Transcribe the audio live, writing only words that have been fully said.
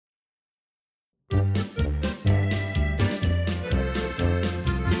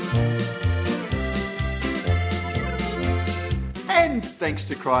And thanks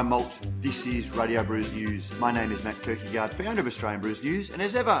to Cryer Malt, this is Radio Brews News. My name is Matt Kierkegaard, founder of Australian Brews News, and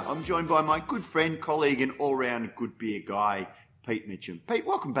as ever, I'm joined by my good friend, colleague, and all-round good beer guy, Pete Mitchell. Pete,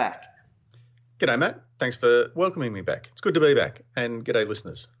 welcome back. G'day, Matt. Thanks for welcoming me back. It's good to be back, and g'day,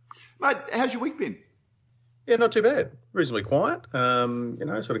 listeners. Mate, how's your week been? Yeah, not too bad. Reasonably quiet.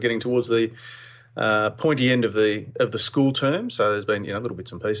 Sort of getting towards the pointy end of the school term, so there's been little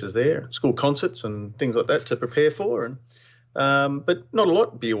bits and pieces there, school concerts and things like that to prepare for, and but not a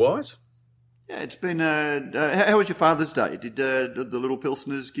lot beer wise. Yeah, it's been. How was your Father's Day? Did the little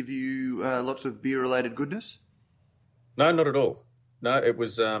Pilsners give you lots of beer related goodness? No, not at all. No, it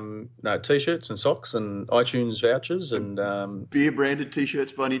was t-shirts and socks and iTunes vouchers and beer branded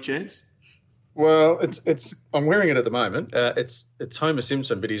t-shirts by any chance? Well, it's I'm wearing it at the moment. It's Homer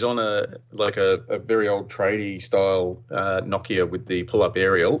Simpson, but he's on a very old tradie style Nokia with the pull up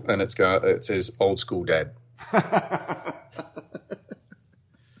aerial, and it says old school dad.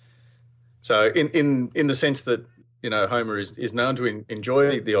 So in the sense that Homer is known to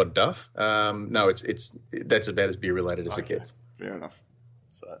enjoy the odd duff. No, that's about as beer related as it gets. Fair enough.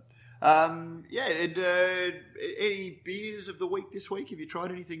 So, any beers of the week this week? Have you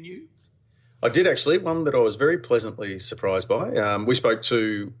tried anything new? I did actually. One that I was very pleasantly surprised by. We spoke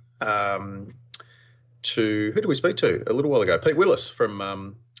to who did we speak to a little while ago? Pete Willis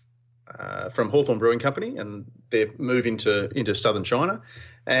from Hawthorn Brewing Company, and their move into southern China,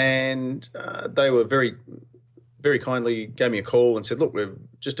 and they were very, very kindly gave me a call and said, "Look, we're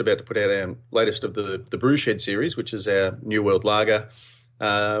just about to put out our latest of the Brew Shed series, which is our New World Lager. We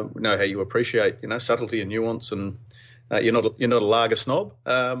know how you appreciate subtlety and nuance and." You're not a lager snob.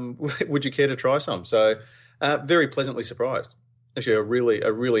 Would you care to try some? So, very pleasantly surprised. Actually,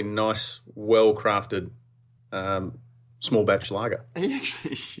 a really nice, well crafted small batch lager.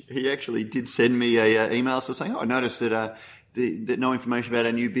 He actually did send me a email saying, "I noticed that that no information about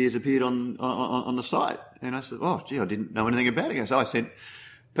our new beers appeared on the site." And I said, "Oh, gee, I didn't know anything about it." He goes, I sent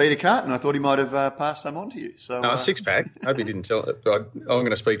Peter Carton. I thought he might have passed some on to you. So, no, a six-pack. Hope he didn't tell it. I'm going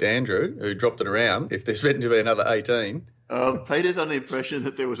to speak to Andrew, who dropped it around, if there's meant to be another 18. Peter's under the impression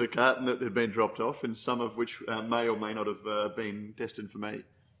that there was a carton that had been dropped off, and some of which may or may not have been destined for me.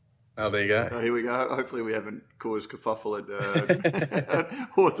 Oh, there you go. So here we go. Hopefully we haven't caused kerfuffle at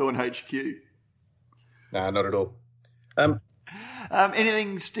Hawthorn HQ. No, not at all.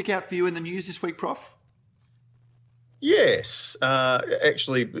 Anything stick out for you in the news this week, Prof? Yes,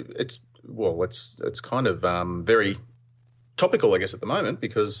 actually, it's kind of very topical, I guess, at the moment,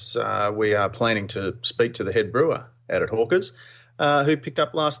 because we are planning to speak to the head brewer out at Hawkers, who picked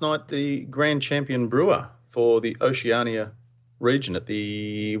up last night the grand champion brewer for the Oceania region at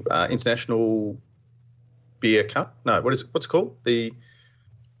the International Beer Cup. No, what's it called? I've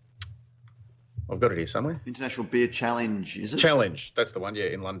got it here somewhere. International Beer Challenge, is it? Challenge, that's the one. Yeah,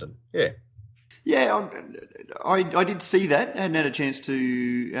 in London. Yeah. Yeah, I did see that. I hadn't had a chance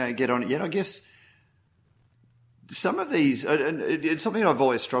to get on it yet. I guess some of these, it's something I've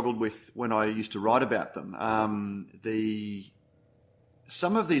always struggled with when I used to write about them.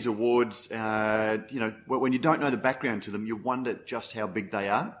 Some of these awards, when you don't know the background to them, you wonder just how big they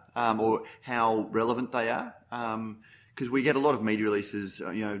are or how relevant they are. Because we get a lot of media releases.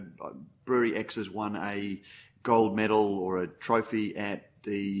 Brewery X has won a gold medal or a trophy at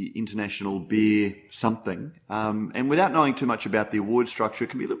the International Beer something, and without knowing too much about the award structure,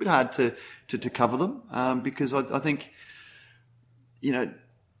 it can be a little bit hard to cover them because I think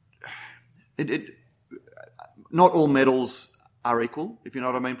not all medals are equal, if you know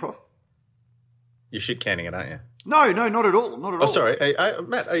what I mean, Prof. You're shit canning it, aren't you? No, not at all. Not at all. Oh, sorry,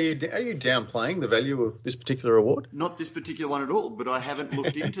 Matt. Are you downplaying the value of this particular award? Not this particular one at all, but I haven't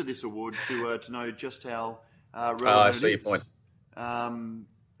looked into this award to know just how relevant it is. I see your point.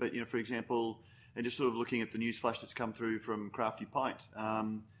 But for example, and just sort of looking at the news flash that's come through from Crafty Pint,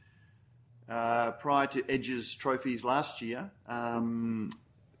 prior to Edge's trophies last year,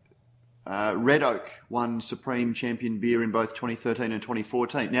 Red Oak won Supreme Champion Beer in both 2013 and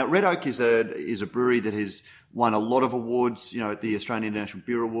 2014. Now, Red Oak is a brewery that has won a lot of awards, at the Australian International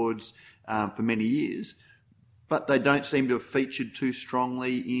Beer Awards for many years, but they don't seem to have featured too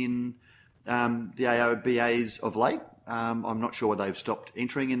strongly in the AOBAs of late. I'm not sure whether they've stopped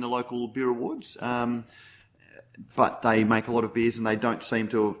entering in the local beer awards, but they make a lot of beers and they don't seem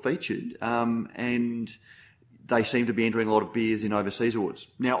to have featured. And they seem to be entering a lot of beers in overseas awards.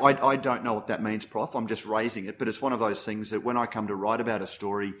 Now, I don't know what that means, Prof. I'm just raising it, but it's one of those things that when I come to write about a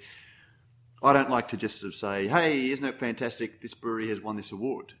story, I don't like to just sort of say, hey, isn't it fantastic this brewery has won this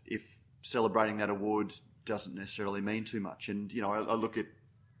award, if celebrating that award doesn't necessarily mean too much. And, I look at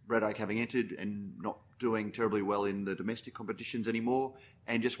Red Oak having entered and not doing terribly well in the domestic competitions anymore,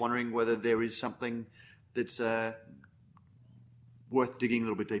 and just wondering whether there is something that's worth digging a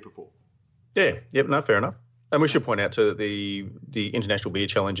little bit deeper for. Yeah, yep, no, fair enough. And we should point out too that the International Beer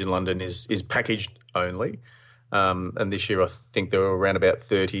Challenge in London is packaged only, and this year I think there were around about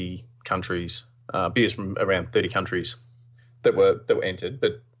 30 countries, beers from around 30 countries that were entered,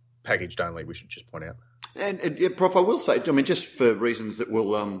 but packaged only. We should just point out. And yeah, Prof, I will say, I mean, just for reasons that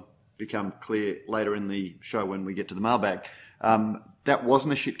will become clear later in the show when we get to the mailbag, that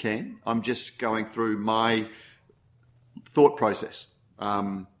wasn't a shit can. I'm just going through my thought process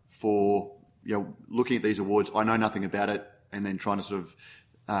for looking at these awards. I know nothing about it, and then trying to sort of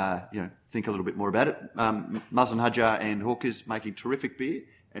think a little bit more about it. Mazen Hajar and Hawkers making terrific beer,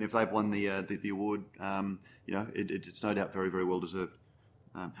 and if they've won the award, it's no doubt very, very well deserved.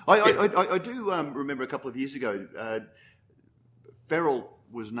 I do remember a couple of years ago, Feral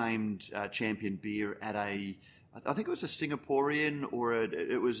was named champion beer at I think it was a Singaporean or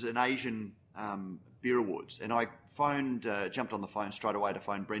it was an Asian beer awards, and I jumped on the phone straight away to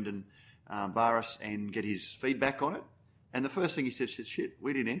phone Brendan Barris and get his feedback on it. And the first thing he said, "Shit,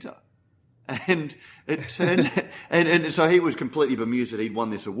 we didn't enter." And it turned, and so he was completely bemused that he'd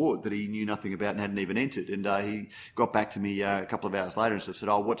won this award that he knew nothing about and hadn't even entered. And he got back to me a couple of hours later and said,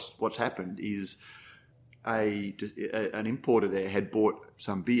 "Oh, what's happened is an importer there had bought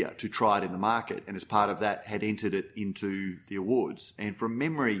some beer to try it in the market, and as part of that had entered it into the awards. And from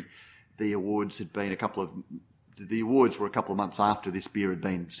memory, the awards were a couple of months after this beer had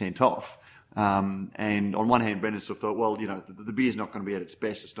been sent off." And on one hand, Brendan sort of thought, well, the beer's not going to be at its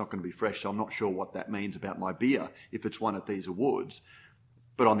best. It's not going to be fresh. So I'm not sure what that means about my beer if it's won at these awards.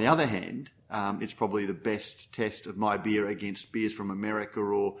 But on the other hand, it's probably the best test of my beer against beers from America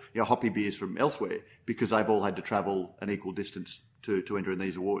or hoppy beers from elsewhere, because they've all had to travel an equal distance to enter in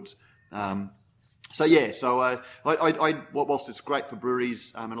these awards. Whilst it's great for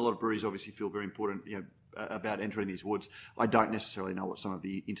breweries, and a lot of breweries obviously feel very important, about entering these awards, I don't necessarily know what some of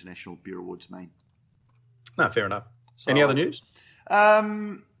the international beer awards mean. No, fair enough. Any other news?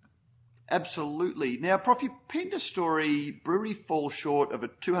 Absolutely. Now, Prof, you penned a story, brewery falls short of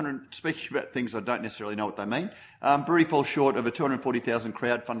speaking about things I don't necessarily know what they mean, brewery falls short of a 240,000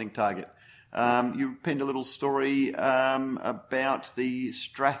 crowdfunding target. You penned a little story about the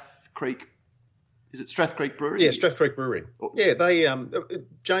Strath Creek. Is it Strath Creek Brewery? Yeah, Strath Creek Brewery. Yeah, they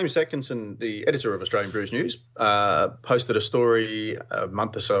James Atkinson, the editor of Australian Brews News, posted a story a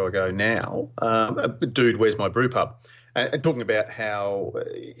month or so ago now. Dude, where's my brew pub? And talking about how,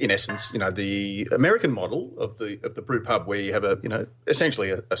 in essence, the American model of the brew pub, where you have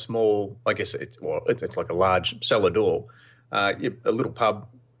essentially a small, I guess it's like a large cellar door, a little pub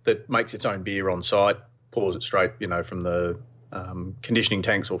that makes its own beer on site, pours it straight, from the conditioning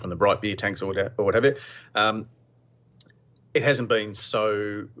tanks or from the bright beer tanks or whatever. It hasn't been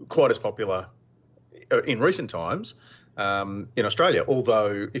quite as popular in recent times in Australia.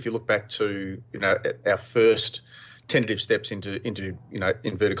 Although, if you look back to our first tentative steps into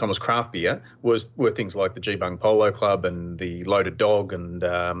inverted commas craft beer were things like the G-Bung Polo Club and the Loaded Dog and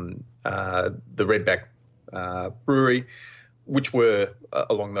the Redback Brewery, which were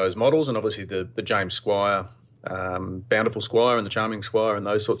along those models, and obviously the James Squire. Bountiful Squire and the Charming Squire and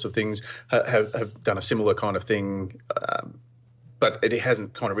those sorts of things have done a similar kind of thing, but it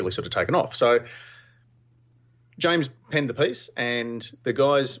hasn't kind of really sort of taken off. So James penned the piece, and the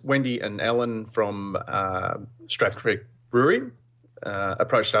guys, Wendy and Alan from Strath Creek Brewery,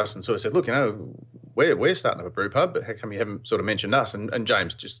 approached us and sort of said, look, we're starting to have a brew pub, but how come you haven't sort of mentioned us? And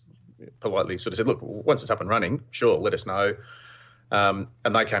James just politely sort of said, look, once it's up and running, sure, let us know. And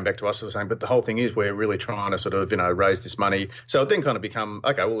they came back to us saying, but the whole thing is we're really trying to sort of, raise this money. So it then kind of become,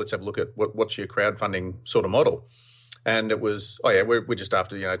 okay, well, let's have a look at what's your crowdfunding sort of model. And it was, we're just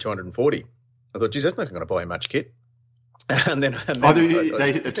after, 240. I thought, geez, that's not going to buy you much kit. And then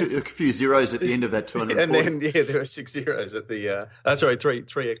they a few zeros at the end of that 240. And then, there were 6 zeros at the,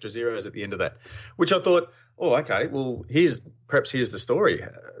 three extra zeros at the end of that, which I thought, oh, okay, well, here's the story.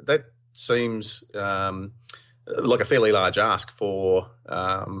 That seems like a fairly large ask for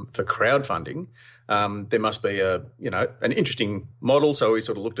crowdfunding. There must be an interesting model. So we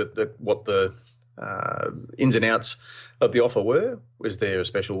sort of looked at what the ins and outs of the offer were. Was there a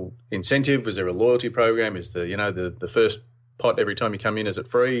special incentive? Was there a loyalty program? Is the first pot every time you come in, is it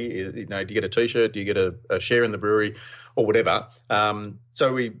free? Do you get a T-shirt? Do you get a share in the brewery or whatever?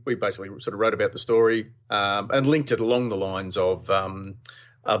 So we basically sort of wrote about the story and linked it along the lines of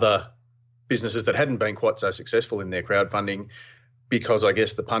other businesses that hadn't been quite so successful in their crowdfunding, because I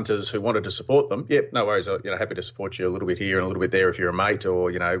guess the punters who wanted to support them, yep, no worries, happy to support you a little bit here and a little bit there if you're a mate,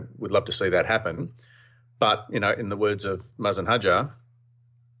 or would love to see that happen. But, in the words of Mazen Hajar,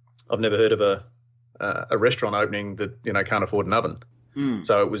 I've never heard of a restaurant opening that, can't afford an oven.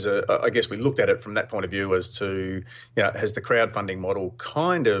 So it was I guess we looked at it from that point of view as to, has the crowdfunding model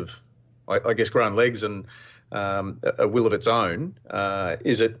kind of, I guess, grown legs and a will of its own?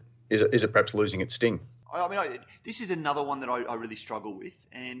 Is it perhaps losing its sting? I mean, this is another one that I really struggle with,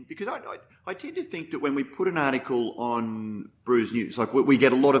 and because I tend to think that when we put an article on Brews News, like we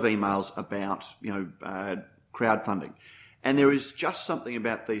get a lot of emails about crowdfunding, and there is just something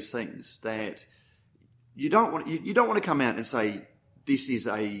about these things that you don't want to come out and say this is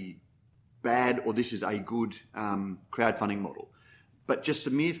a bad or this is a good crowdfunding model. But just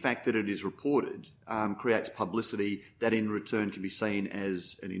the mere fact that it is reported creates publicity that in return can be seen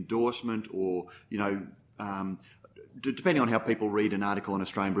as an endorsement or, depending on how people read an article on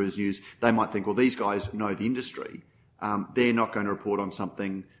Australian Brews News, they might think, well, these guys know the industry. They're not going to report on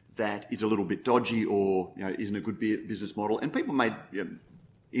something that is a little bit dodgy or, isn't a good business model. And people may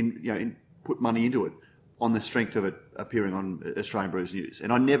put money into it on the strength of it appearing on Australian Brews News.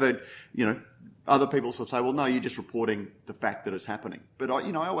 And I never, other people sort of say, well, no, you're just reporting the fact that it's happening. But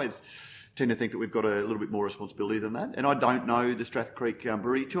I always tend to think that we've got a little bit more responsibility than that. And I don't know the Strath Creek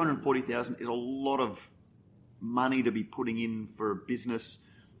Brewery. $240,000 is a lot of money to be putting in for a business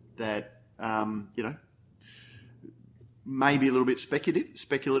that, maybe a little bit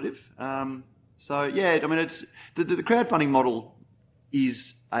speculative. So yeah, I mean, it's the crowdfunding model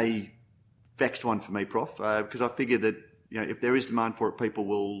is a vexed one for me, Prof, because I figure that if there is demand for it, people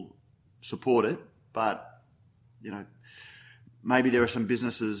will support it. But maybe there are some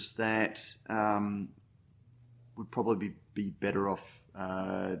businesses that would probably be better off.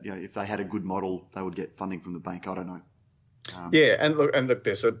 If they had a good model, they would get funding from the bank. I don't know. And look,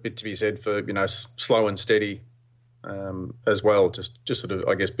 there's a bit to be said for slow and steady as well. Just sort of,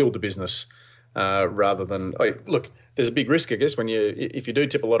 I guess, build the business rather than look. There's a big risk, I guess, if you do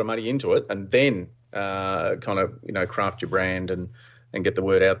tip a lot of money into it and then kind of craft your brand and get the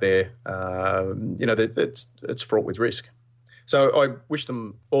word out there. It's fraught with risk. So I wish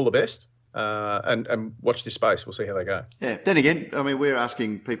them all the best and watch this space. We'll see how they go. Yeah. Then again, I mean, we're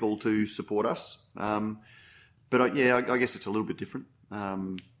asking people to support us, but I guess it's a little bit different.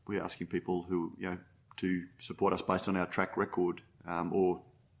 We're asking people who to support us based on our track record or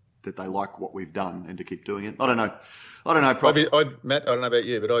that they like what we've done and to keep doing it. I don't know, Prof. Matt, I don't know about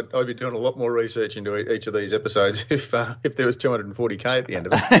you, but I'd be doing a lot more research into each of these episodes if there was 240K at the end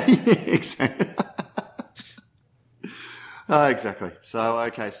of it. Yeah, exactly. Exactly. So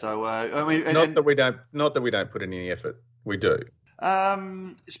okay. So I mean, not that we don't put in any effort. We do.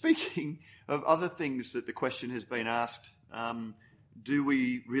 Speaking of other things that the question has been asked, do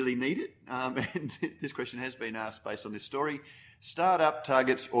we really need it? And this question has been asked based on this story. Startup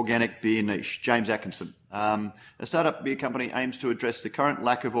targets organic beer niche. James Atkinson. A startup beer company aims to address the current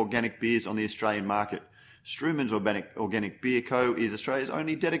lack of organic beers on the Australian market. Struman's Organic Beer Co. is Australia's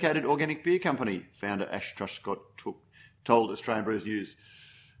only dedicated organic beer company, founder Ash Truscott told Australian Brews News.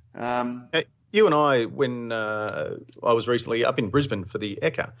 You and I, when I was recently up in Brisbane for the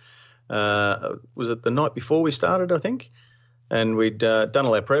ECA, was it the night before we started, I think? And we'd done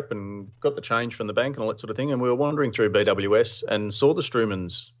all our prep and got the change from the bank and all that sort of thing. And we were wandering through BWS and saw the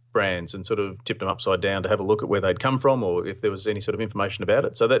Struman's brands and sort of tipped them upside down to have a look at where they'd come from or if there was any sort of information about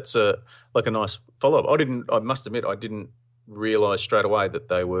it. So that's like a nice follow-up. I must admit, I didn't realise straight away that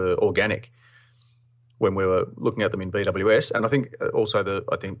they were organic when we were looking at them in BWS. And I think also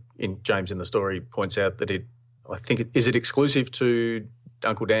James in the story points out that is it exclusive to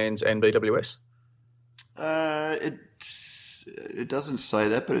Uncle Dan's and BWS? It doesn't say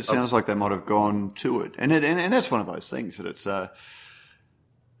that, but it sounds like they might have gone to it. And that's one of those things that it's,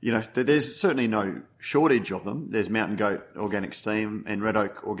 there's certainly no shortage of them. There's Mountain Goat Organic Steam and Red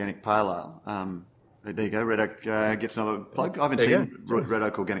Oak Organic Pale Ale. There you go. Red Oak gets another plug. I haven't seen Red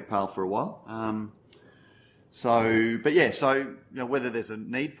Oak Organic Pale for a while. Whether there's a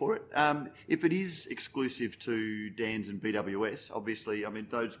need for it. If it is exclusive to Dan's and BWS, obviously, I mean,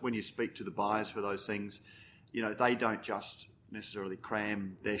 when you speak to the buyers for those things, they don't just necessarily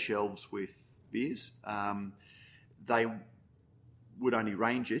cram their shelves with beers. They would only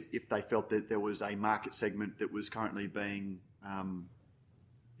range it if they felt that there was a market segment that was currently being,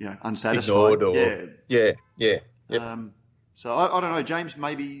 unsatisfied. Ignored or, yeah. Yep. So I don't know. James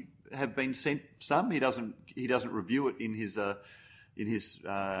maybe have been sent some. He doesn't review it in his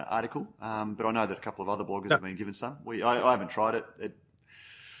article, but I know that a couple of other bloggers have been given some. I haven't tried it.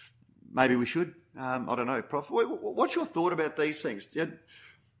 Maybe we should. I don't know, Prof. What's your thought about these things?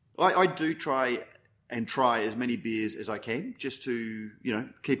 I do try and try as many beers as I can, just to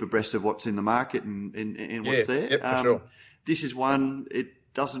keep abreast of what's in the market and what's there. Yep, for sure. This is one, it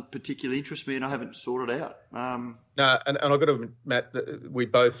doesn't particularly interest me, and I haven't sorted out. No, and I've got to admit, Matt, that we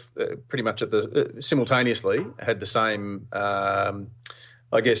both pretty much simultaneously had the same,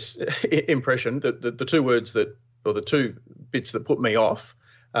 I guess, impression. That the two words or the two bits that put me off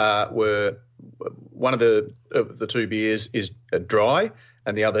were, one of the two beers is a dry,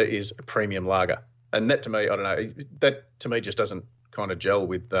 and the other is a premium lager. And that to me, I don't know, that to me just doesn't kind of gel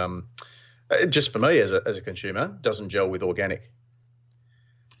with, just for me as a consumer, doesn't gel with organic.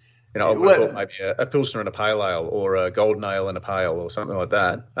 I would have thought maybe a Pilsner and a Pale Ale, or a Golden Ale and a Pale, or something like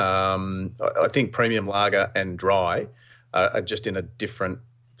that. I think premium lager and dry are just in a different.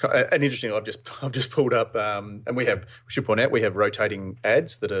 And interestingly, I've just pulled up, and we should point out, we have rotating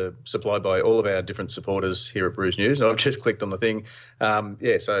ads that are supplied by all of our different supporters here at Brews News. And I've just clicked on the thing.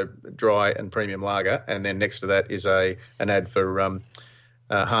 So dry and premium lager, and then next to that is an ad for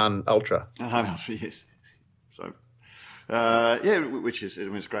Hahn Ultra. Hahn Ultra, yes. So. Which is,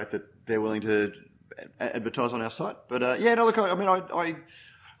 it's great that they're willing to advertise on our site. But look,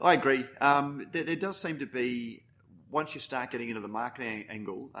 I agree. There does seem to be, once you start getting into the marketing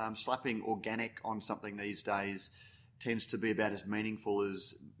angle, slapping organic on something these days tends to be about as meaningful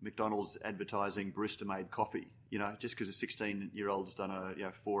as McDonald's advertising barista-made coffee. Just because a 16-year-old's done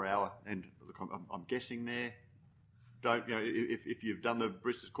a 4-hour, and look, I'm guessing there. Don't if you've done the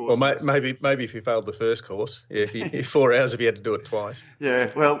barista's course. Well, maybe if you failed the first course, if 4 hours, if you had to do it twice.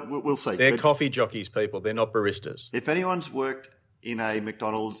 Yeah, well, we'll see. They're coffee jockeys, people. They're not baristas. If anyone's worked in a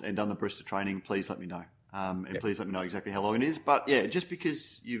McDonald's and done the barista training, please let me know. Please let me know exactly how long it is. But yeah, just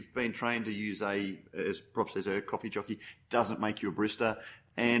because you've been trained to use as Prof says, a coffee jockey, doesn't make you a barista.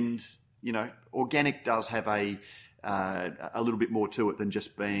 And organic does have a little bit more to it than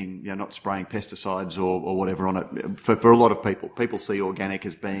just being, not spraying pesticides or whatever on it. For a lot of people see organic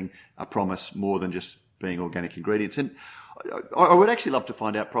as being a promise more than just being organic ingredients. And I would actually love to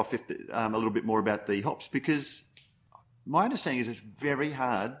find out, Prof, a little bit more about the hops, because my understanding is it's very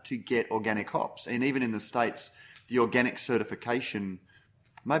hard to get organic hops. And even in the States, the organic certification,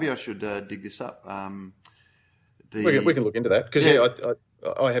 maybe I should dig this up. We can look into that, because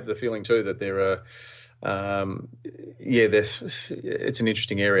I have the feeling too that there are. It's an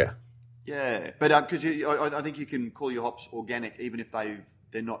interesting area. Yeah, but because I think you can call your hops organic even if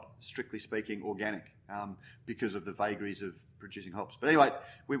they're not strictly speaking organic, because of the vagaries of producing hops. But anyway,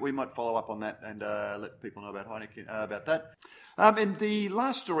 we might follow up on that and let people know about Heineken about that. And the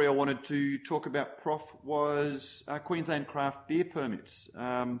last story I wanted to talk about, Prof, was Queensland craft beer permits.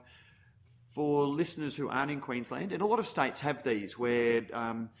 For listeners who aren't in Queensland, and a lot of states have these where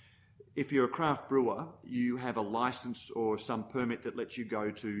if you're a craft brewer, you have a license or some permit that lets you go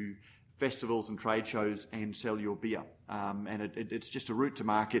to festivals and trade shows and sell your beer. And it's just a route to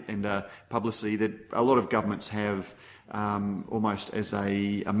market and publicity that a lot of governments have, almost as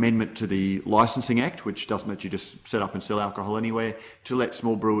a amendment to the Licensing Act, which doesn't let you just set up and sell alcohol anywhere, to let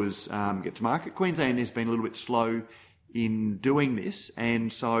small brewers get to market. Queensland has been a little bit slow in doing this,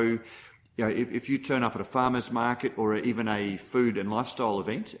 and so if you turn up at a farmer's market or even a food and lifestyle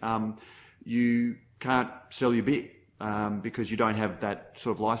event, you can't sell your beer because you don't have that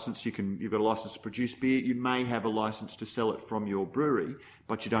sort of license. You've got a license to produce beer. You may have a license to sell it from your brewery,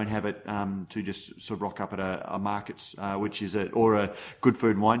 but you don't have it to just sort of rock up at a markets, or a good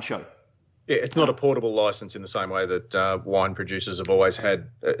food and wine show. Yeah, it's not a portable license in the same way that wine producers have always had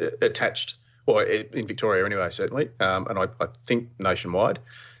attached, or in Victoria anyway, certainly, and I think nationwide.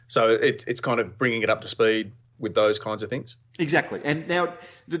 So it's kind of bringing it up to speed with those kinds of things. Exactly. And now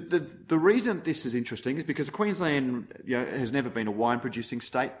the reason this is interesting is because Queensland has never been a wine producing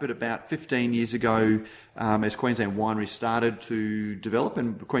state, but about 15 years ago, as Queensland wineries started to develop,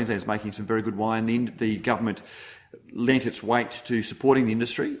 and Queensland's making some very good wine, the government lent its weight to supporting the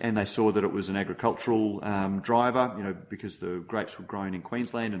industry, and they saw that it was an agricultural driver, because the grapes were grown in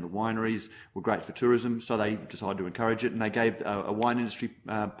Queensland and the wineries were great for tourism, so they decided to encourage it, and they gave a wine industry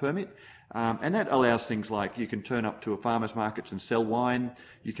permit. And that allows things like you can turn up to a farmer's markets and sell wine,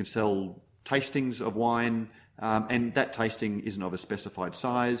 you can sell tastings of wine, and that tasting isn't of a specified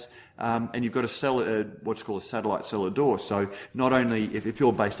size, and you've got to sell what's called a satellite cellar door. So not only if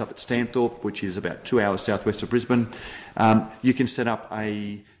you're based up at Stanthorpe, which is about 2 hours southwest of Brisbane, you can set up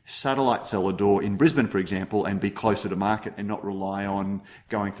a satellite cellar door in Brisbane, for example, and be closer to market and not rely on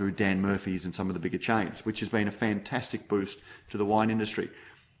going through Dan Murphy's and some of the bigger chains, which has been a fantastic boost to the wine industry.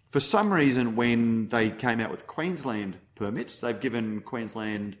 For some reason, when they came out with Queensland permits, they've given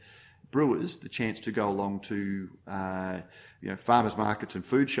Queensland brewers the chance to go along to farmers markets and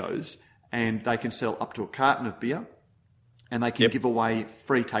food shows and they can sell up to a carton of beer, and they can give away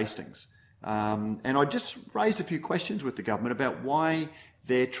free tastings. And I just raised a few questions with the government about why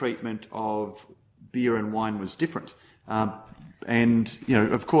their treatment of beer and wine was different. And,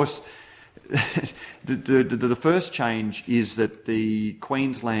 of course, the first change is that the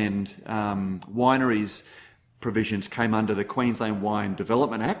Queensland wineries provisions came under the Queensland Wine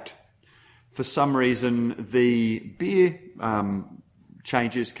Development Act. For some reason, the beer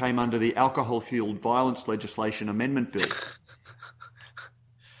changes came under the Alcohol-Fueled Violence Legislation Amendment Bill.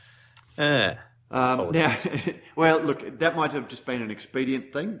 Now, well, look, that might have just been an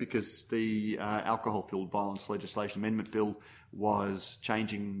expedient thing because the Alcohol-Fueled Violence Legislation Amendment Bill was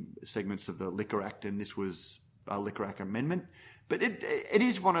changing segments of the Liquor Act, and this was a Liquor Act amendment. But it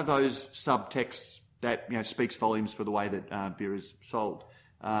is one of those subtexts that speaks volumes for the way that beer is sold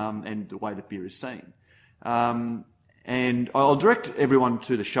and the way that beer is seen. And I'll direct everyone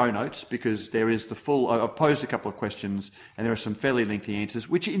to the show notes because there is the full... I've posed a couple of questions and there are some fairly lengthy answers,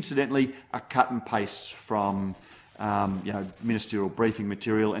 which incidentally are cut and paste from ministerial briefing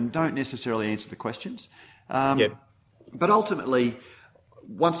material and don't necessarily answer the questions. But ultimately,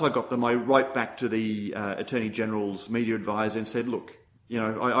 once I got them, I wrote back to the Attorney General's media advisor and said, look,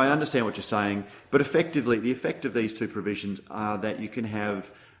 I understand what you're saying, but effectively, the effect of these two provisions are that you can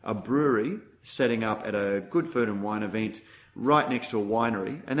have a brewery setting up at a good food and wine event right next to a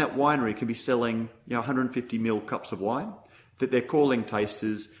winery, and that winery can be selling 150 ml cups of wine that they're calling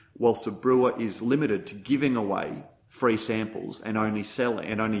tasters, whilst a brewer is limited to giving away free samples and only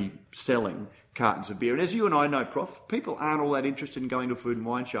selling cartons of beer. And as you and I know, Prof, people aren't all that interested in going to a food and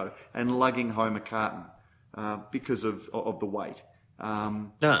wine show and lugging home a carton because of the weight.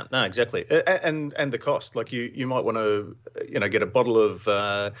 No, exactly, and the cost. Like you might want to, get a bottle of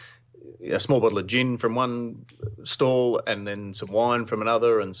a small bottle of gin from one stall, and then some wine from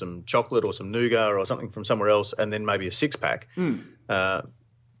another, and some chocolate or some nougat or something from somewhere else, and then maybe a 6-pack.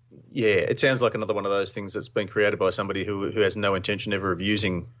 It sounds like another one of those things that's been created by somebody who has no intention ever of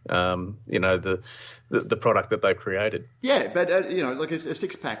using, the product that they've created. Yeah, but like a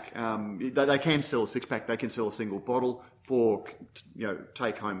 6-pack, they can sell a 6-pack. They can sell a single bottle for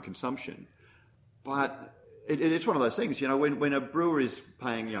take-home consumption, but it's one of those things. When a brewer is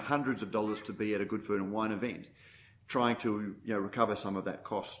paying hundreds of dollars to be at a good food and wine event, trying to recover some of that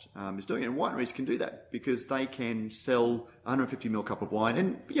cost is doing it. And wineries can do that because they can sell 150 ml cup of wine.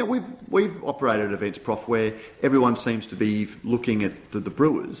 And we've operated events, Prof, where everyone seems to be looking at the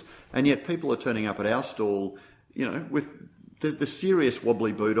brewers, and yet people are turning up at our stall, with the serious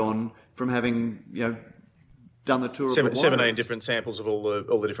wobbly boot on from having done the tour of the wineries. 17 different samples of all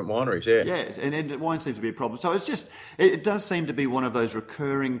the different wineries, and wine seems to be a problem. So it does seem to be one of those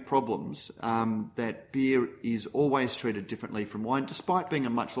recurring problems that beer is always treated differently from wine, despite being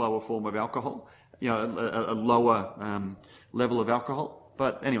a much lower form of alcohol, a lower level of alcohol.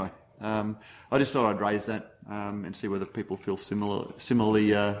 But anyway, I just thought I'd raise that and see whether people feel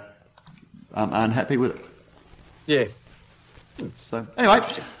similarly unhappy with it. Yeah. So anyway,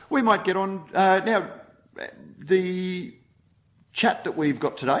 we might get on now. The chat that we've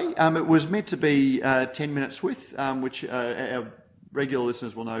got today, it was meant to be 10 minutes with, which our regular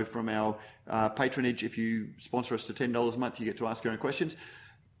listeners will know from our patronage. If you sponsor us to $10 a month, you get to ask your own questions.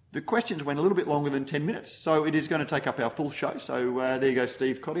 The questions went a little bit longer than 10 minutes, so it is going to take up our full show. So there you go,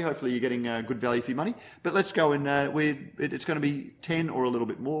 Steve Cotty. Hopefully you're getting good value for your money. But let's go and it's going to be 10 or a little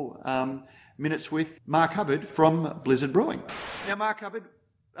bit more minutes with Mark Hubbard from Blizzard Brewing. Now, Mark Hubbard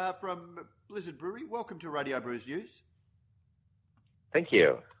from Blizzard Brewery, welcome to Radio Brews News. Thank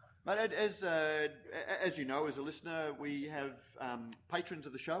you. Mate, as you know, as a listener, we have patrons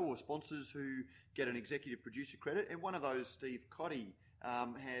of the show or sponsors who get an executive producer credit, and one of those, Steve Cotty,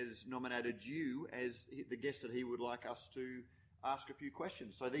 has nominated you as the guest that he would like us to ask a few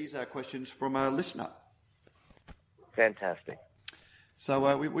questions. So these are questions from a listener. Fantastic.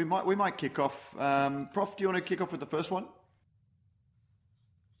 So we might kick off. Prof, do you want to kick off with the first one?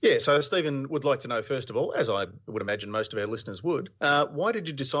 Yeah, so Stephen would like to know, first of all, as I would imagine most of our listeners would, why did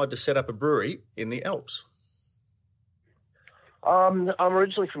you decide to set up a brewery in the Alps? I'm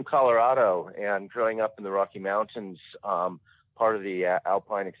originally from Colorado, and growing up in the Rocky Mountains, part of the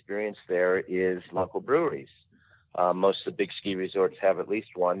alpine experience there is local breweries. Most of the big ski resorts have at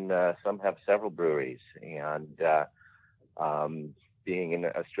least one. Some have several breweries. And being in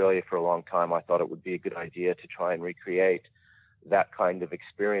Australia for a long time, I thought it would be a good idea to try and recreate that kind of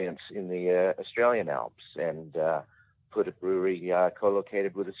experience in the Australian Alps and put a brewery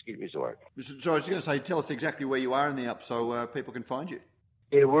co-located with a ski resort. So I was going to say, tell us exactly where you are in the Alps so people can find you.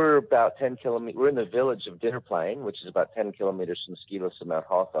 Yeah, we're about 10 kilometers. We're in the village of Dinnerplain, which is about 10 kilometers from ski lifts of Mount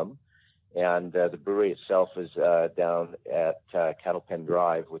Hotham. And the brewery itself is down at Cattle Pen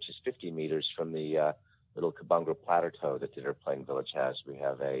Drive, which is 50 meters from the little Kabungra Plateau that Dinner Plain Village has. We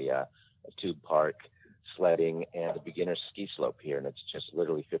have a tube park, sledding, and a beginner ski slope here, and it's just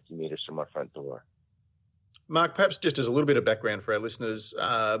literally 50 meters from our front door. Mark, perhaps just as a little bit of background for our listeners,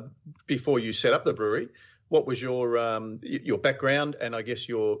 before you set up the brewery, what was your background and I guess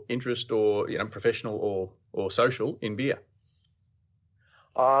your interest or professional or social in beer?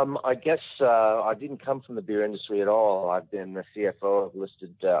 I guess I didn't come from the beer industry at all. I've been the CFO of a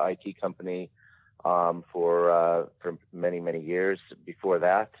listed IT company for many, many years before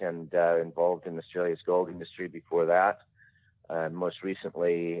that, and involved in Australia's gold industry before that. Most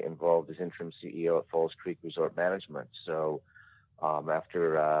recently involved as interim CEO at Falls Creek Resort Management. So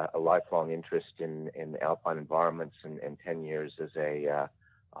after a lifelong interest in alpine environments and 10 years as a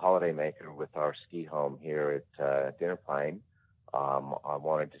holidaymaker with our ski home here at Dinner Plain, I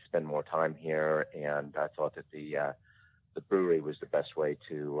wanted to spend more time here, and I thought that the brewery was the best way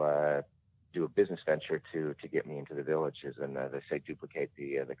to do a business venture to get me into the villages and, as I say, duplicate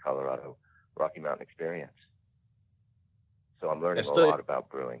the Colorado Rocky Mountain experience. So I'm learning a lot about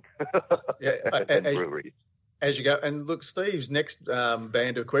brewing and breweries. As you go, and look, Steve's next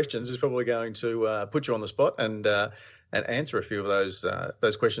band of questions is probably going to put you on the spot and answer a few of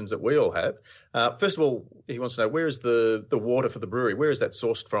those questions that we all have. First of all, he wants to know, where is the water for the brewery? Where is that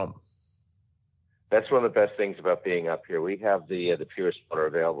sourced from? That's one of the best things about being up here. We have the purest water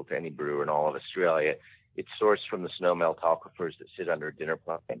available to any brewer in all of Australia. It's sourced from the snowmelt aquifers that sit under Dinner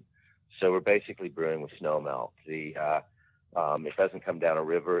Plain. So we're basically brewing with snowmelt. It doesn't come down a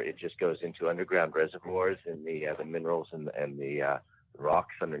river. It just goes into underground reservoirs in the minerals and the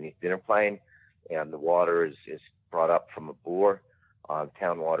rocks underneath Dinner Plain. And the water is brought up from a bore.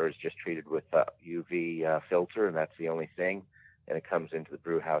 Town water is just treated with a UV filter, and that's the only thing. And it comes into the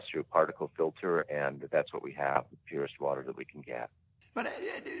brew house through a particle filter, and that's what we have, the purest water that we can get. But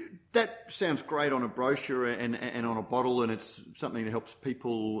that sounds great on a brochure and on a bottle, and it's something that helps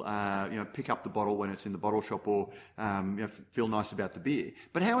people, pick up the bottle when it's in the bottle shop, or feel nice about the beer.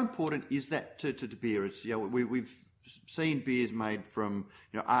 But how important is that to beer? It's we've seen beers made from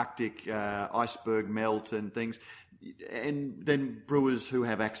Arctic iceberg melt and things, and then brewers who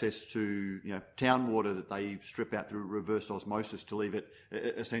have access to town water that they strip out through reverse osmosis to leave it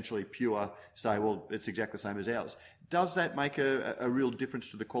essentially pure, say, well, it's exactly the same as ours. Does that make a real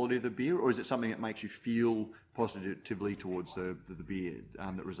difference to the quality of the beer, or is it something that makes you feel positively towards the beer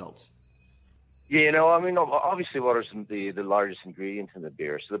that results? Yeah, obviously water is the largest ingredient in the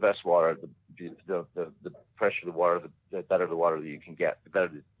beer. So the best water, the fresher the water, the better the water that you can get, the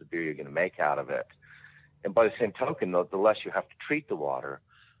better the beer you're going to make out of it. And by the same token, the less you have to treat the water,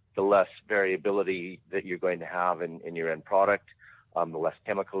 the less variability that you're going to have in your end product, the less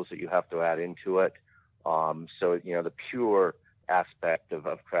chemicals that you have to add into it. So the pure aspect of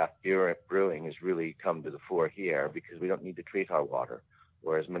craft beer brewing has really come to the fore here, because we don't need to treat our water,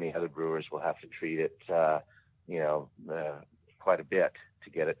 whereas many other brewers will have to treat it, quite a bit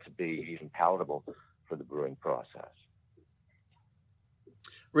to get it to be even palatable for the brewing process.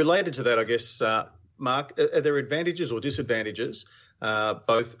 Related to that, I guess, Mark, are there advantages or disadvantages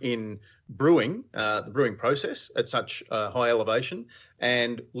both in brewing, the brewing process at such high elevation,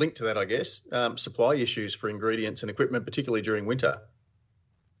 and linked to that, I guess, supply issues for ingredients and equipment, particularly during winter?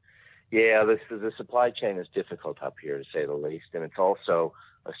 Yeah, the supply chain is difficult up here, to say the least, and it's also,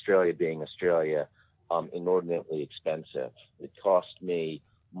 Australia being Australia, inordinately expensive. It cost me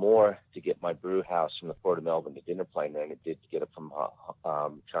more to get my brew house from the Port of Melbourne to Dinner Plain than it did to get it from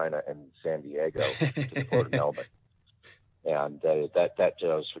China and San Diego to the Port of Melbourne. And that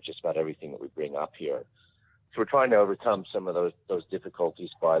goes for just about everything that we bring up here. So we're trying to overcome some of those difficulties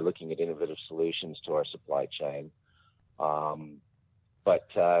by looking at innovative solutions to our supply chain. But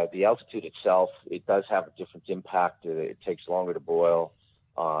the altitude itself, it does have a different impact. It takes longer to boil,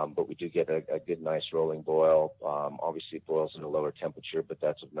 but we do get a good, nice rolling boil. Obviously, it boils at a lower temperature, but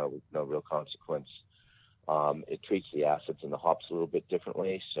that's of no real consequence. It treats the acids and the hops a little bit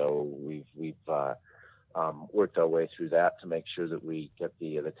differently, so we've worked our way through that to make sure that we get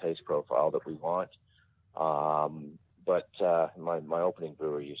the taste profile that we want. But my opening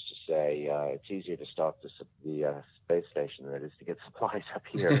brewer used to say it's easier to stock the space station than it is to get supplies up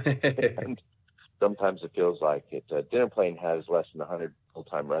here. And sometimes it feels like it. Dinner Plain has less than 100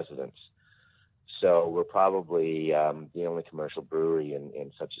 full-time residents, so we're probably the only commercial brewery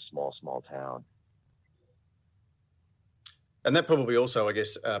in such a small town. And that probably also, I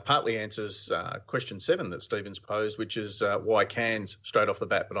guess, partly answers question 7 that Stephen's posed, which is why cans straight off the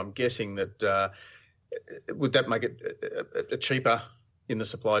bat. But I'm guessing that would that make it a cheaper, in the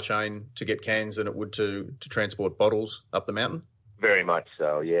supply chain to get cans than it would to transport bottles up the mountain? Very much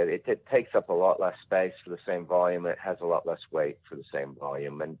so, yeah. It takes up a lot less space for the same volume. It has a lot less weight for the same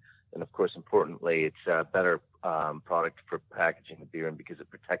volume. And of course, importantly, it's a better product for packaging the beer in because it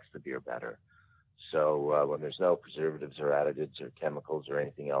protects the beer better. So when there's no preservatives or additives or chemicals or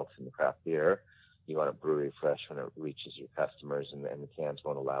anything else in the craft beer, you want it brewery fresh when it reaches your customers, and the cans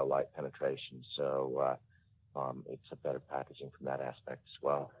won't allow light penetration. So it's a better packaging from that aspect as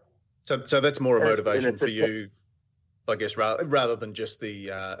well. So that's more a motivation for you, I guess, rather than just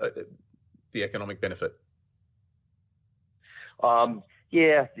the economic benefit.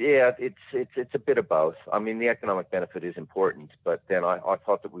 Yeah, it's a bit of both. I mean, the economic benefit is important, but then I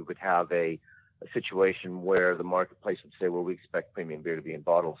thought that we would have a situation where the marketplace would say, well, we expect premium beer to be in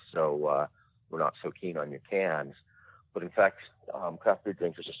bottles, so we're not so keen on your cans. But in fact, craft beer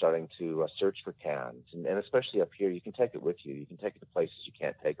drinkers are starting to search for cans, and especially up here, you can take it with you. You can take it to places you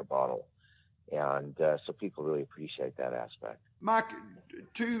can't take a bottle. And so people really appreciate that aspect. Mark,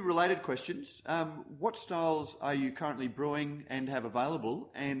 two related questions. What styles are you currently brewing and have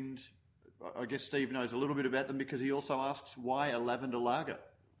available? And I guess Steve knows a little bit about them because he also asks, why a lavender lager?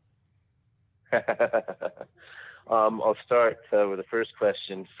 I'll start with the first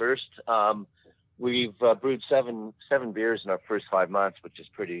question. First, we've brewed seven beers in our first 5 months, which is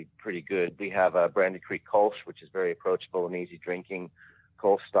pretty good. We have a Brandy Creek Kolsch, which is very approachable and easy drinking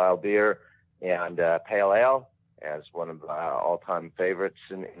Kolsch style beer, and Pale Ale as one of our all-time favorites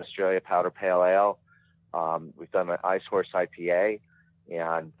in Australia, Powder Pale Ale. We've done an Ice Horse IPA,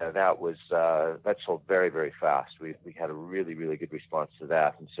 and that sold very, very fast. We had a really, really good response to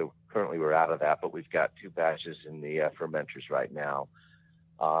that, and so currently we're out of that, but we've got 2 batches in the fermenters right now.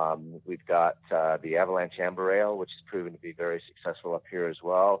 We've got the Avalanche Amber Ale, which has proven to be very successful up here as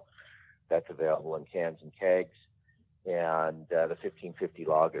well. That's available in cans and kegs. And the 1550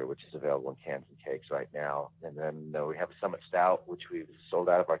 Lager, which is available in cans and kegs right now. And then we have a Summit Stout, which we've sold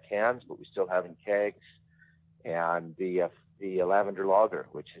out of our cans, but we still have in kegs. And the Lavender Lager,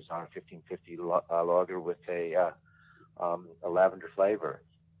 which is our 1550 Lager with a lavender flavor,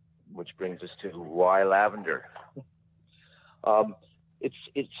 which brings us to why lavender.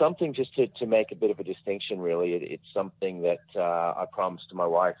 It's something just to make a bit of a distinction, really. It's something that I promised to my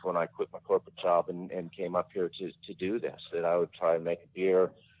wife when I quit my corporate job and came up here to do this, that I would try and make a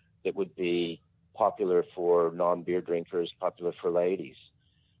beer that would be popular for non-beer drinkers, popular for ladies.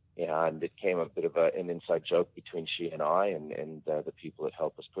 And it came a bit of an inside joke between she and I and the people that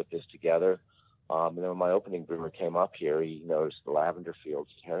helped us put this together. And then when my opening brewer came up here, he noticed the lavender fields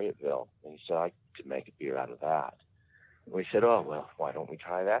at Harrietville, and he said I could make a beer out of that. We said, oh, well, why don't we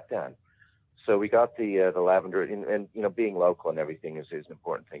try that then? So we got the lavender, and being local and everything is an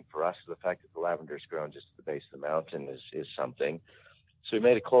important thing for us. The fact that the lavender is grown just at the base of the mountain is something. So we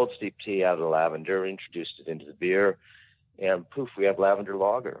made a cold steep tea out of the lavender, introduced it into the beer, and poof, we have lavender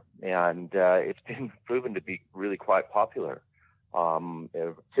lager. And it's been proven to be really quite popular.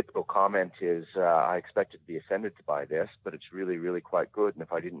 A typical comment is, I expected to be offended to buy this, but it's really, really quite good. And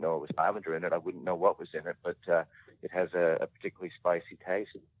if I didn't know it was lavender in it, I wouldn't know what was in it. But it has a particularly spicy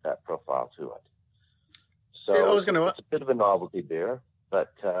taste, that profile to it. So yeah, it's a bit of a novelty beer,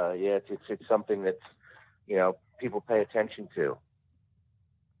 but it's something that people pay attention to.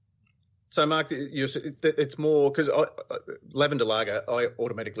 So, Mark, it's more because lavender lager, I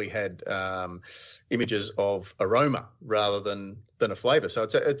automatically had images of aroma rather than a flavour. So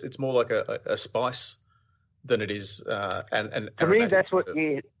it's more like a spice than it is an. For me, that's what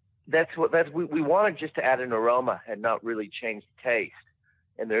we wanted, just to add an aroma and not really change the taste.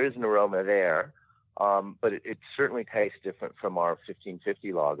 And there is an aroma there, but it certainly tastes different from our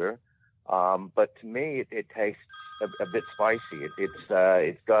 1550 lager. But to me, it tastes a bit spicy.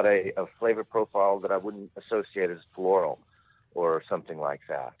 It's got a flavor profile that I wouldn't associate as floral or something like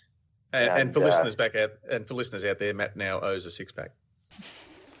that. And for listeners out there, Matt now owes a 6-pack.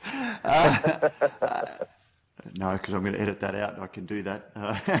 No, because I'm going to edit that out. I can do that.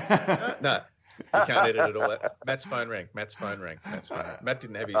 No, you can't edit it all out. Matt's phone rang. Matt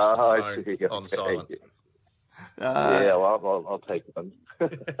didn't have his phone on silent. I'll take one.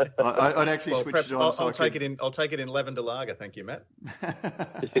 I'd actually switch it on. I'll take it in lavender lager. Thank you, Matt.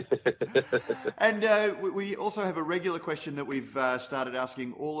 And we also have a regular question that we've started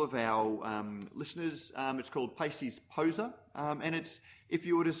asking all of our listeners. It's called Pacey's Poser, and it's if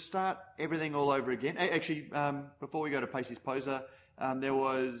you were to start everything all over again. Actually, before we go to Pacey's Poser, there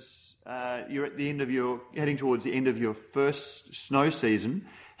was you're at the end of heading towards the end of your first snow season.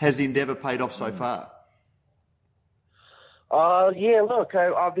 Has the endeavour paid off so far? Look,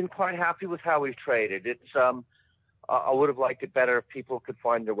 I've been quite happy with how we've traded. It's I would have liked it better if people could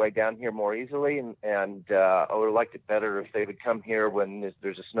find their way down here more easily, and I would have liked it better if they would come here when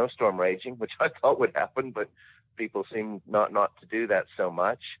there's a snowstorm raging, which I thought would happen, but people seem not to do that so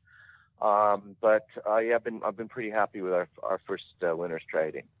much. But I've been pretty happy with our first winter's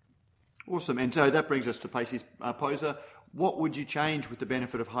trading. Awesome. And so that brings us to Pacey's poser. What would you change with the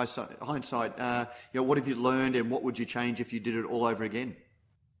benefit of hindsight? What have you learned, and what would you change if you did it all over again?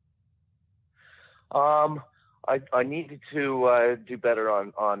 I needed to do better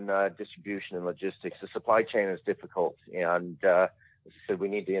on distribution and logistics. The supply chain is difficult, and as I said, we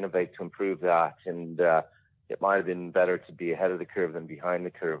need to innovate to improve that. And it might have been better to be ahead of the curve than behind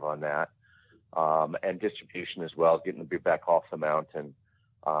the curve on that. And distribution as well, getting the beer back off the mountain.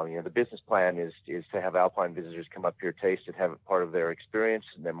 The business plan is to have Alpine visitors come up here, taste it, have it part of their experience,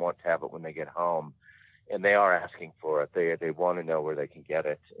 and then want to have it when they get home. And they are asking for it. They want to know where they can get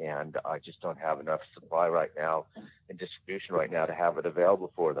it. And I just don't have enough supply right now and distribution right now to have it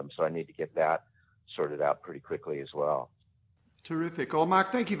available for them. So I need to get that sorted out pretty quickly as well. Terrific. Well,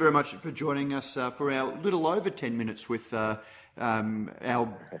 Mark, thank you very much for joining us for our little over 10 minutes with our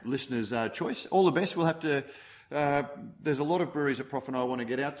listeners' choice. All the best. We'll have to... there's a lot of breweries that Prof and I want to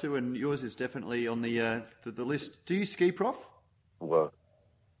get out to, and yours is definitely on the list. Do you ski, Prof? Well,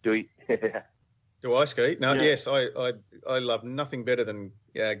 do we? Do I ski? No, Yeah. Yes, I love nothing better than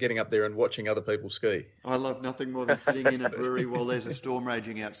getting up there and watching other people ski. I love nothing more than sitting in a brewery while there's a storm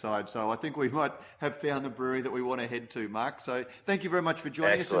raging outside. So I think we might have found the brewery that we want to head to, Mark. So thank you very much for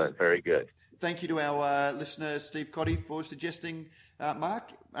joining us. Excellent. Very good. Thank you to our listener, Steve Cotty, for suggesting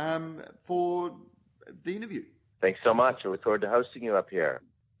Mark for the interview. Thanks so much. I look forward to hosting you up here.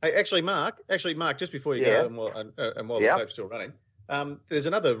 Hey, actually, Mark, just before you go, and while the tape's still running, there's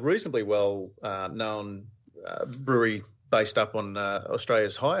another reasonably well-known brewery based up on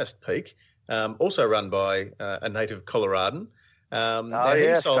Australia's highest peak, also run by a native Coloradan.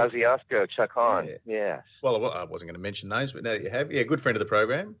 Yes, Kosciuszko, Chuck Hahn. Yeah. Yes. Well, I wasn't going to mention names, but now that you have. Yeah, good friend of the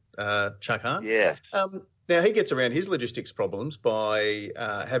program, Chuck Hahn. Yes. Now, he gets around his logistics problems by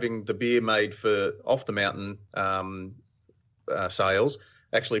having the beer made for off-the-mountain sales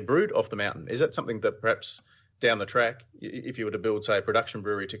actually brewed off the mountain. Is that something that perhaps down the track, if you were to build, say, a production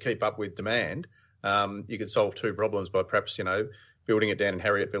brewery to keep up with demand, you could solve two problems by perhaps, building it down in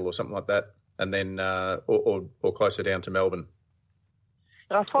Harrietville or something like that, and then or closer down to Melbourne?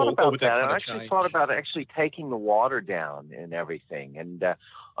 I thought about that. I actually thought about taking the water down and everything. And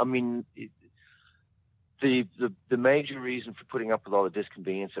the major reason for putting up with all the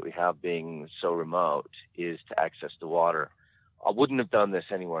disconvenience that we have being so remote is to access the water. I wouldn't have done this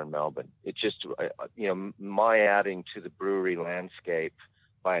anywhere in Melbourne. It just, my adding to the brewery landscape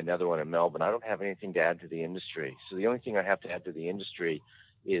by another one in Melbourne, I don't have anything to add to the industry. So the only thing I have to add to the industry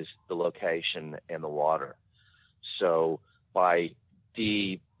is the location and the water. So by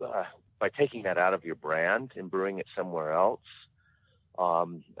taking that out of your brand and brewing it somewhere else,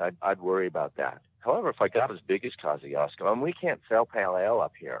 I'd worry about that. However, if I got as big as Kosciuszko, we can't sell pale ale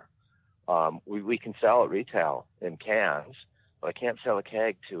up here. We can sell at retail in cans, but I can't sell a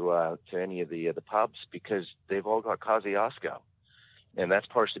keg to any of the pubs because they've all got Kosciuszko, and that's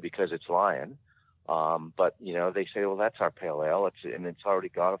partially because it's Lion. But they say, well, that's our pale ale, and it's already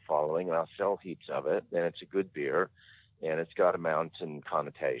got a following, and I'll sell heaps of it, and it's a good beer, and it's got a mountain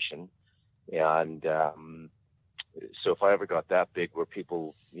connotation, and so if I ever got that big where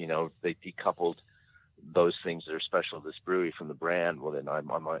people, they decoupled those things that are special to this brewery from the brand, well, then I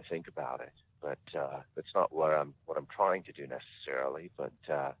might think about it. But that's not what I'm trying to do necessarily. But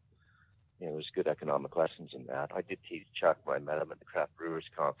there's good economic lessons in that. I did tease Chuck when I met him at the Craft Brewers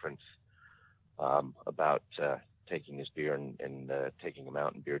Conference about taking his beer and taking a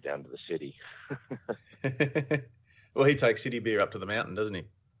mountain beer down to the city. Well, he takes city beer up to the mountain, doesn't he?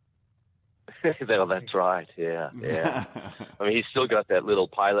 Well, that's right. Yeah. He's still got that little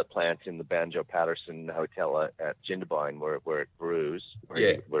pilot plant in the Banjo Patterson Hotel at Jindabyne where it brews,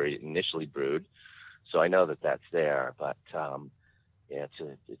 where he initially brewed. So I know that that's there. But it's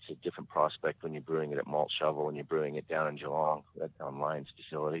a different prospect when you're brewing it at Malt Shovel and you're brewing it down in Geelong on Lion's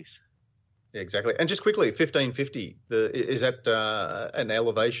facilities. Yeah, exactly. And just quickly, 1550. Is that an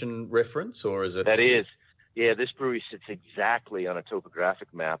elevation reference, or is it? That is. Yeah, this brewery sits exactly on a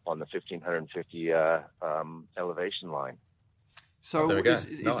topographic map on the 1550 elevation line. So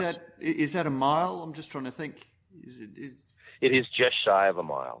is that a mile? I'm just trying to think. It is just shy of a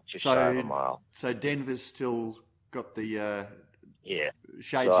mile. Shy of a mile. So Denver's still got the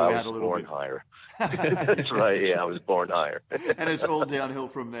shades you out a little bit. I was born higher. That's right. Yeah, I was born higher. And it's all downhill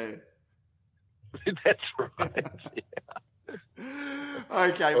from there. That's right. Yeah.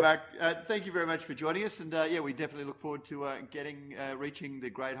 Okay, Mark. Thank you very much for joining us, and we definitely look forward to reaching the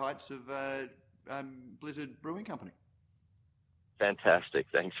great heights of Blizzard Brewing Company. Fantastic.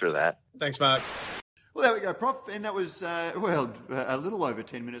 Thanks for that. Thanks, Mark. Well, there we go, Prof. And that was, a little over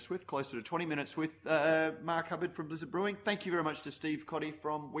 10 minutes with, closer to 20 minutes with Mark Hubbard from Blizzard Brewing. Thank you very much to Steve Cotty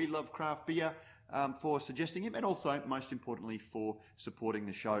from We Love Craft Beer for suggesting him, and also, most importantly, for supporting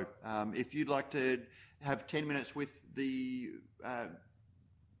the show. If you'd like to have 10 minutes with the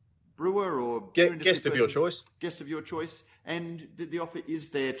brewer or guest of your choice, and the offer is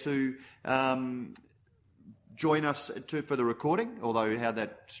there to join us for the recording, although how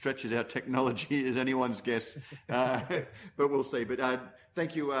that stretches our technology is anyone's guess, but we'll see. But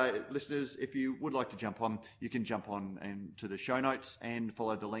thank you, listeners. If you would like to jump on, you can jump on and to the show notes and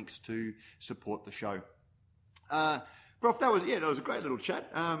follow the links to support the show. Prof, that was a great little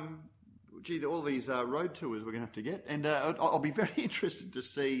chat. All these road tours we're going to have to get, and I'll be very interested to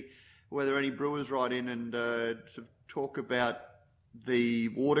see whether any brewers write in and sort of talk about the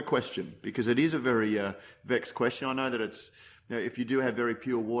water question, because it is a very vexed question. I know that it's, if you do have very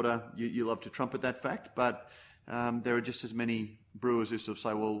pure water, you love to trumpet that fact, but there are just as many brewers who sort of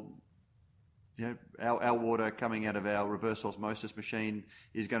say, well, our water coming out of our reverse osmosis machine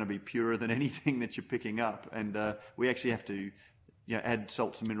is going to be purer than anything that you're picking up, and we actually have to add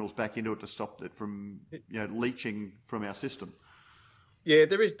salts and minerals back into it to stop it from leaching from our system. Yeah,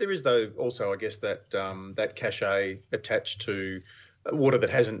 there is though also, I guess, that that cachet attached to water that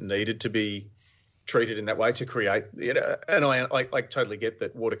hasn't needed to be treated in that way to create. And I totally get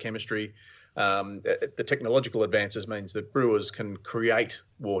that water chemistry, the technological advances means that brewers can create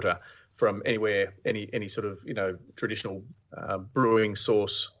water from anywhere, any sort of traditional brewing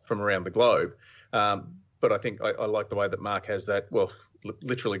source from around the globe. But I think I like the way that Mark has that. Well,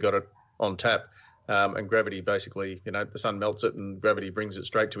 literally got it on tap. And gravity basically, the sun melts it and gravity brings it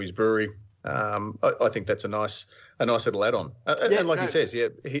straight to his brewery. I think that's a nice little add-on. And like he says,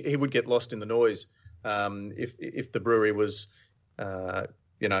 he would get lost in the noise if the brewery was,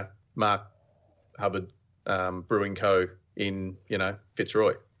 Mark Hubbard Brewing Co. in,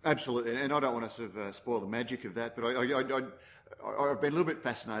 Fitzroy. Absolutely, and I don't want to sort of spoil the magic of that, but I've been a little bit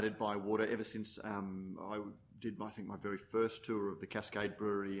fascinated by water ever since I did, I think, my very first tour of the Cascade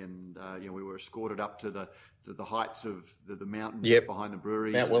Brewery, and we were escorted up to the heights of the mountains behind the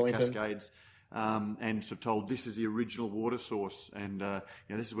brewery, Mount Wellington. the Cascades, and sort of told this is the original water source, and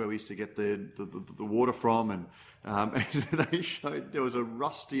this is where we used to get the water from, and they showed there was a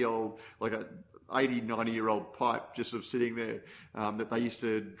rusty old, like a 80, 90-year-old pipe just sort of sitting there that they used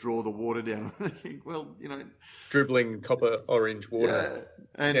to draw the water down. Well, dribbling copper orange water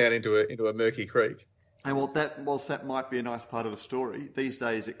down into a murky creek. And whilst that might be a nice part of the story, these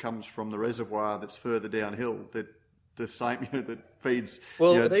days it comes from the reservoir that's further downhill that the same that feeds.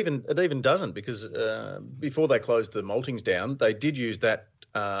 Well, it even doesn't, because before they closed the maltings down, they did use that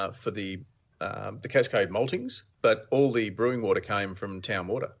for the Cascade maltings, but all the brewing water came from town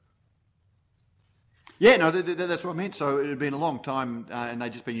water. Yeah, no, that's what I meant. So it had been a long time, and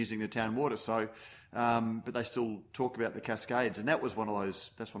they'd just been using the town water. So, but they still talk about the Cascades, and that was one of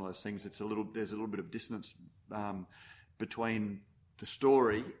those. That's one of those things. There's a little bit of dissonance between the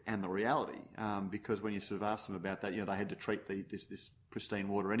story and the reality, because when you sort of ask them about that, they had to treat this pristine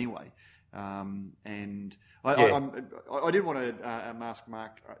water anyway. And I didn't want to ask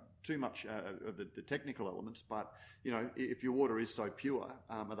Mark too much of the technical elements, but if your water is so pure,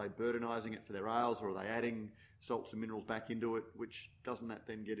 are they burdenising it for their ales, or are they adding salts and minerals back into it? Which doesn't that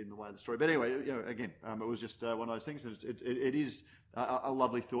then get in the way of the story? But anyway, again, it was just one of those things. It is a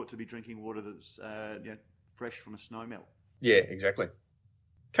lovely thought to be drinking water that's fresh from a snow melt. Yeah, exactly.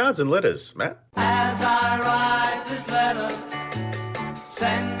 Cards and letters, Matt. As I write this letter,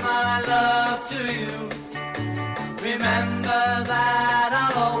 send my love to you. Remember that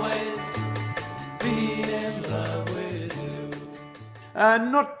I'll always be in love with you.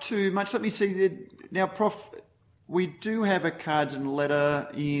 Not too much. Let me see. Now, Prof, we do have a cards and letter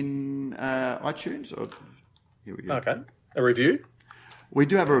in iTunes. Oh, here we go. Okay. A review? We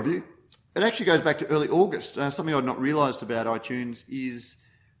do have a review. It actually goes back to early August. Something I'd not realised about iTunes is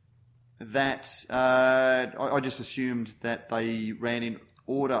that I just assumed that they ran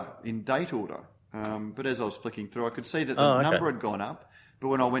in date order. But as I was flicking through, I could see that the number had gone up. But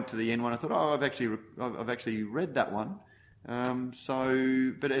when I went to the end one, I thought, I've actually read that one.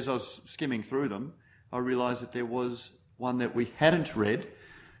 But as I was skimming through them, I realised that there was one that we hadn't read.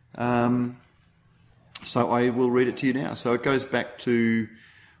 So I will read it to you now. So it goes back to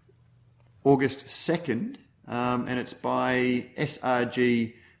August 2nd, and it's by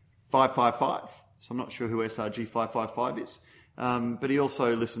SRG 555. So I'm not sure who SRG 555 is. but he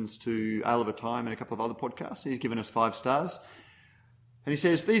also listens to Ale of a Time and a couple of other podcasts. He's given us 5 stars. And he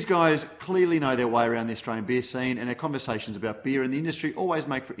says, these guys clearly know their way around the Australian beer scene, and their conversations about beer and the industry always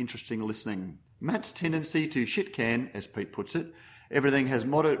make for interesting listening. Matt's tendency to shit can, as Pete puts it, everything has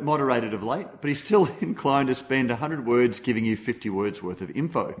moderated of late, but he's still inclined to spend 100 words giving you 50 words worth of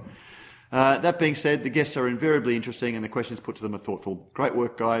info. That being said, the guests are invariably interesting and the questions put to them are thoughtful. Great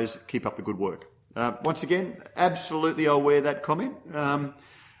work, guys. Keep up the good work. Once again, absolutely I'll wear that comment.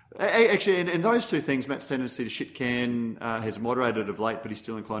 Actually, and those two things, Matt's tendency to shit can has moderated of late, but he's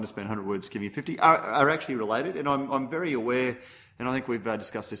still inclined to spend 100 words giving you 50, are actually related. And I'm very aware, and I think we've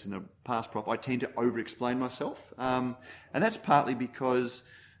discussed this in the past, Prof, I tend to over-explain myself. And that's partly because,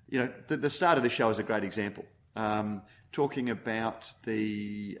 the start of the show is a great example. Talking about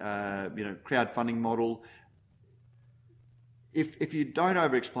the crowdfunding model. If you don't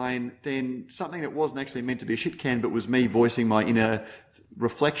over-explain, then something that wasn't actually meant to be a shit can, but was me voicing my inner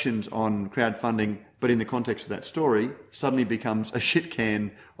reflections on crowdfunding, but in the context of that story, suddenly becomes a shit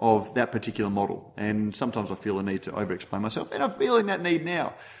can of that particular model. And sometimes I feel a need to over-explain myself, and I'm feeling that need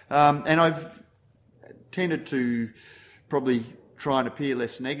now. And I've tended to probably try and appear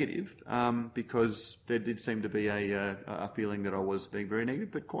less negative because there did seem to be a feeling that I was being very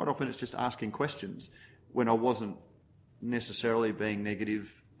negative, but quite often it's just asking questions when I wasn't necessarily being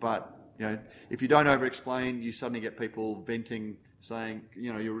negative. But if you don't over-explain, you suddenly get people venting, saying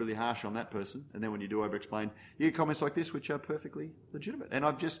you're really harsh on that person, and then when you do over-explain, you get comments like this, which are perfectly legitimate. And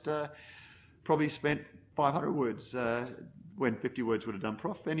I've just probably spent 500 words when 50 words would have done.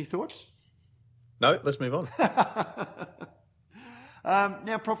 Prof, any thoughts? No, let's move on.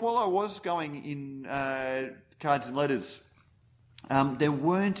 Now, Prof, while I was going in cards and letters, there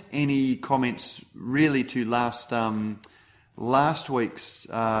weren't any comments really to last week's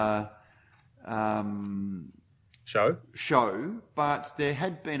show, but there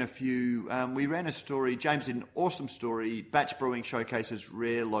had been a few. We ran a story. James did an awesome story. Batch Brewing showcases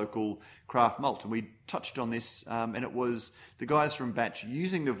rare local craft malt, and we touched on this. And it was the guys from Batch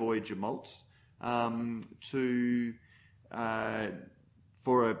using the Voyager malts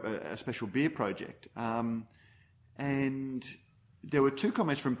for a special beer project. And there were 2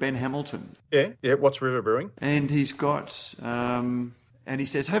 comments from Ben Hamilton. Yeah. What's River Brewing? And he's got, and he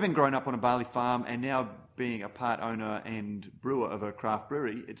says, having grown up on a barley farm and now being a part owner and brewer of a craft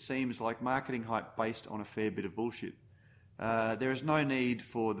brewery, it seems like marketing hype based on a fair bit of bullshit. There is no need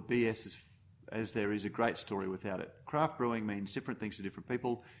for the BS as there is a great story without it. Craft brewing means different things to different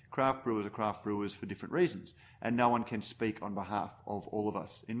people. Craft brewers are craft brewers for different reasons, and no one can speak on behalf of all of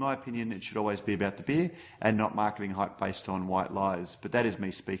us. In my opinion, it should always be about the beer and not marketing hype based on white lies. But that is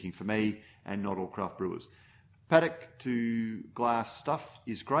me speaking for me and not all craft brewers. Paddock to glass stuff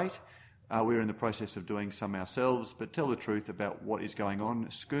is great. We're in the process of doing some ourselves, but tell the truth about what is going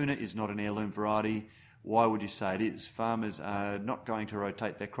on. Schooner is not an heirloom variety. Why would you say it is? Farmers are not going to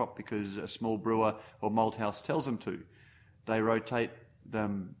rotate their crop because a small brewer or malt house tells them to. They rotate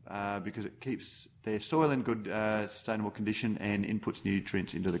them because it keeps their soil in good, sustainable condition and inputs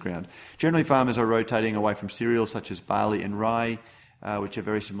nutrients into the ground. Generally, farmers are rotating away from cereals such as barley and rye, which have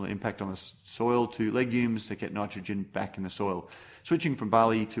very similar impact on the soil, to legumes that get nitrogen back in the soil. Switching from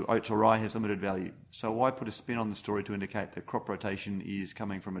barley to oats or rye has limited value. So why put a spin on the story to indicate that crop rotation is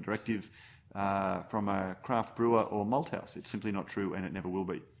coming from a directive from a craft brewer or malt house? It's simply not true, and it never will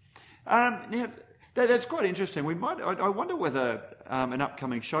be. Now, that's quite interesting. I wonder whether an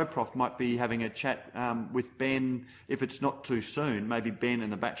upcoming show, Prof, might be having a chat with Ben, if it's not too soon, maybe Ben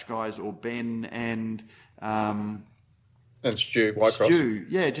and the Batch guys, or Ben and Stu Whitecross. Stu,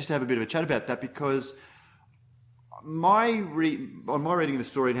 yeah, just to have a bit of a chat about that, because on my reading of the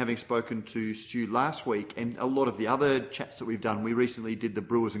story and having spoken to Stu last week and a lot of the other chats that we've done, we recently did the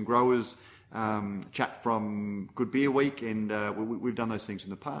Brewers and Growers chat from Good Beer Week, and we've done those things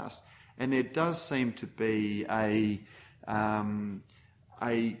in the past. And there does seem to be a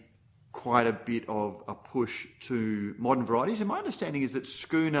quite a bit of a push to modern varieties. And my understanding is that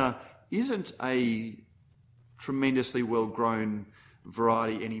Schooner isn't a tremendously well-grown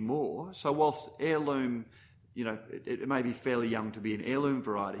variety anymore. So whilst heirloom, it may be fairly young to be an heirloom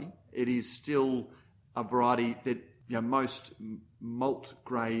variety, it is still a variety that most malt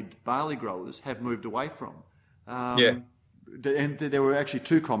grade barley growers have moved away from. And there were actually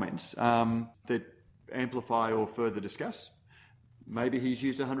 2 comments that amplify or further discuss. Maybe he's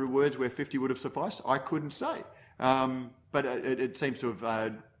used 100 words where 50 would have sufficed. I couldn't say. But it seems to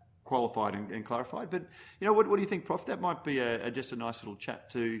have qualified and clarified. But, what do you think, Prof? That might be just a nice little chat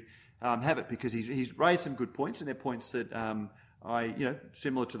to have it, because he's raised some good points, and they're points that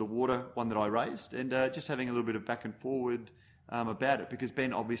similar to the water one that I raised, and just having a little bit of back and forward about it, because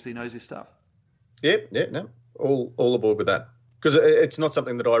Ben obviously knows his stuff. Yeah, no, all aboard with that. Because it's not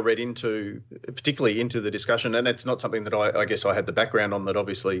something that I read into, particularly into the discussion, and it's not something that I guess I had the background on that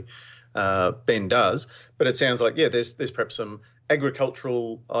obviously Ben does. But it sounds like, there's perhaps some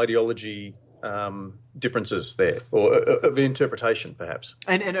agricultural ideology differences there, or of interpretation perhaps.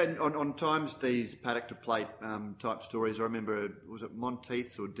 And on times these paddock to plate type stories, I remember, was it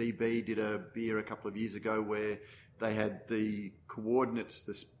Monteith's or DB did a beer a couple of years ago where they had the coordinates,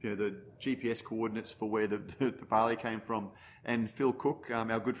 the GPS coordinates for where the barley came from. And Phil Cook,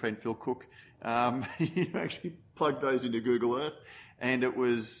 our good friend Phil Cook, he actually plugged those into Google Earth, and it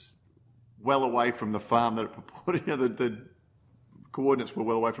was well away from the farm that it purported. The coordinates were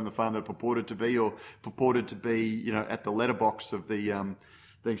well away from the farm that it purported to be, or purported to be, at the letterbox of the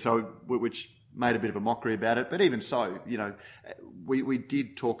thing. So, which made a bit of a mockery about it. But even so, we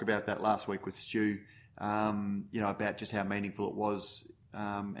did talk about that last week with Stu. About just how meaningful it was. So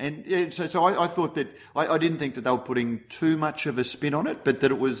I thought that I didn't think that they were putting too much of a spin on it, but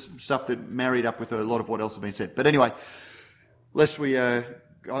that it was stuff that married up with a lot of what else had been said. But anyway, lest we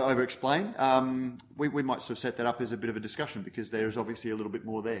over-explain, we might sort of set that up as a bit of a discussion, because there is obviously a little bit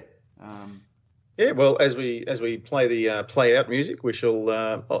more there. Well, as we play the play out music, we shall.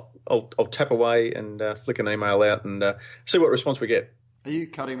 I'll tap away and flick an email out and see what response we get. Are you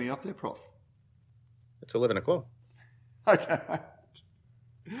cutting me off there, Prof? It's 11 o'clock. Okay.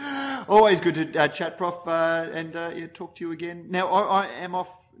 Always good to chat, Prof, and talk to you again. Now, I am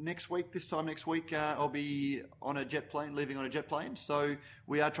off next week. This time next week, I'll be on a jet plane, leaving on a jet plane. So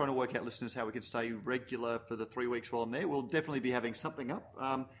we are trying to work out, listeners, how we can stay regular for the 3 weeks while I'm there. We'll definitely be having something up.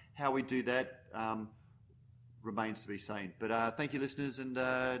 How we do that remains to be seen. But thank you, listeners, and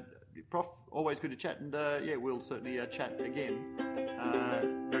Prof, always good to chat. And we'll certainly chat again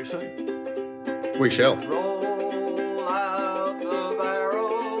very soon. We shall. Roll out the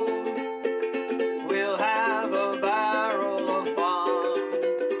barrel, we'll have a barrel of fun.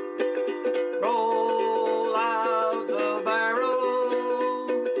 Roll out the barrel,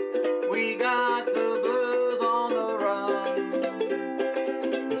 we got the blues on the run.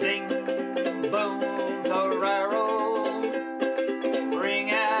 Sing, boom, torero, bring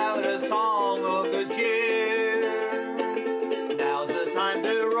out a song of good cheer. Now's the time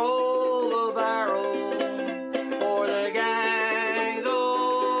to roll.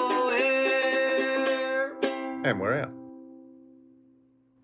 And we're out.